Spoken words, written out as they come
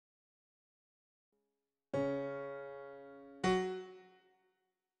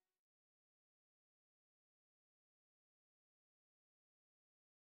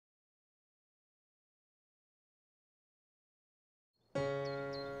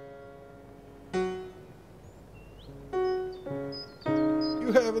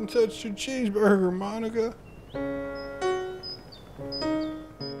You haven't touched your cheeseburger, Monica.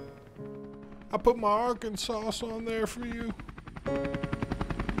 I put my Arkansas sauce on there for you.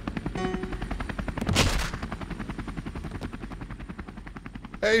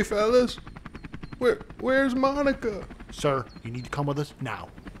 Hey, fellas. Where's Monica? Sir, you need to come with us now.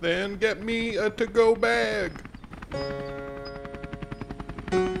 Then get me a to-go bag.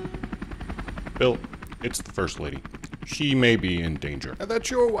 Bill, it's the First Lady. She may be in danger. And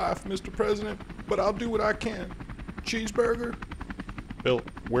that's your wife, Mr. President, but I'll do what I can. Cheeseburger? Bill,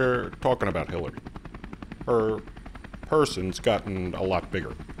 we're talking about Hillary. Her person's gotten a lot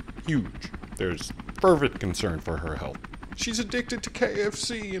bigger. Huge. There's fervent concern for her health. She's addicted to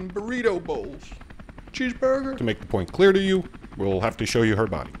KFC and burrito bowls. Cheeseburger? To make the point clear to you, we'll have to show you her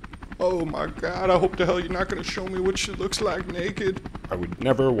body. Oh my God, I hope to hell you're not going to show me what she looks like naked. I would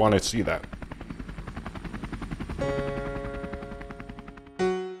never want to see that.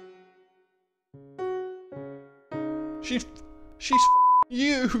 She's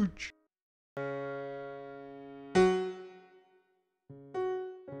huge.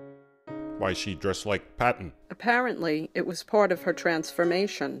 Why is she dressed like Patton? Apparently, it was part of her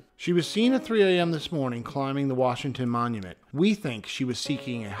transformation. She was seen at 3 a.m. this morning climbing the Washington Monument. We think she was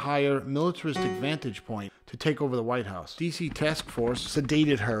seeking a higher militaristic vantage point to take over the White House. DC Task Force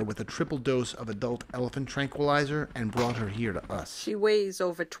sedated her with a triple dose of adult elephant tranquilizer and brought her here to us. She weighs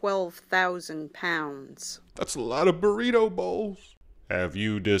over 12,000 pounds. That's a lot of burrito bowls. Have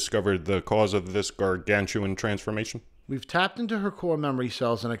you discovered the cause of this gargantuan transformation? We've tapped into her core memory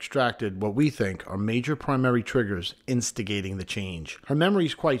cells and extracted what we think are major primary triggers instigating the change. Her memory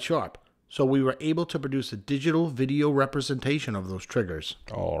is quite sharp, so we were able to produce a digital video representation of those triggers.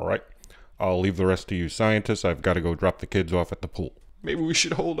 All right. I'll leave the rest to you scientists. I've got to go drop the kids off at the pool. Maybe we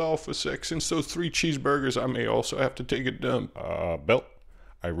should hold off a sec. Since those 3 cheeseburgers, I may also have to take a dump. Bill,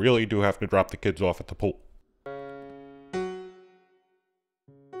 I really do have to drop the kids off at the pool.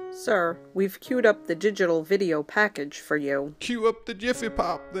 Sir, we've queued up the digital video package for you. Cue up the Jiffy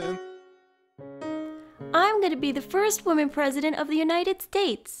Pop, then. I'm going to be the first woman president of the United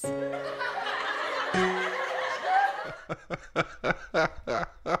States.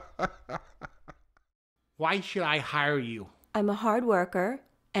 Why should I hire you? I'm a hard worker,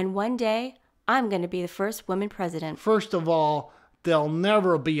 and one day, I'm going to be the first woman president. First of all, there'll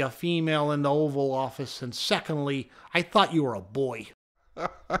never be a female in the Oval Office, and secondly, I thought you were a boy.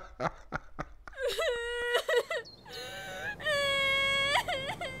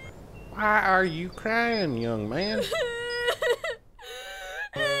 Why are you crying, young man?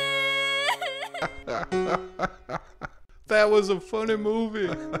 That was a funny movie.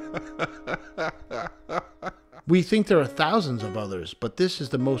 We think there are thousands of others, but this is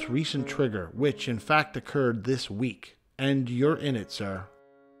the most recent trigger, which in fact occurred this week. And you're in it, sir.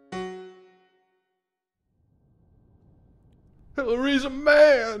 Hillary's a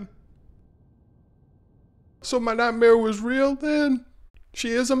man. So my nightmare was real then? She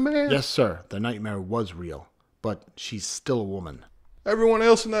is a man? Yes, sir. The nightmare was real, but she's still a woman. Everyone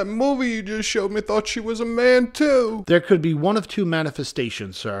else in that movie you just showed me thought she was a man too. There could be one of two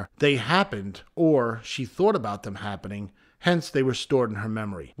manifestations, sir. They happened, or she thought about them happening, hence they were stored in her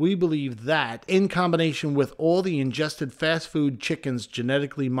memory. We believe that, in combination with all the ingested fast food chicken's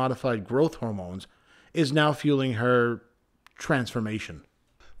genetically modified growth hormones, is now fueling her transformation.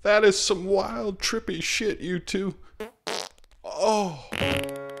 That is some wild, trippy shit, you two. Oh.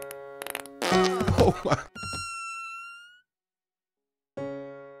 Oh my.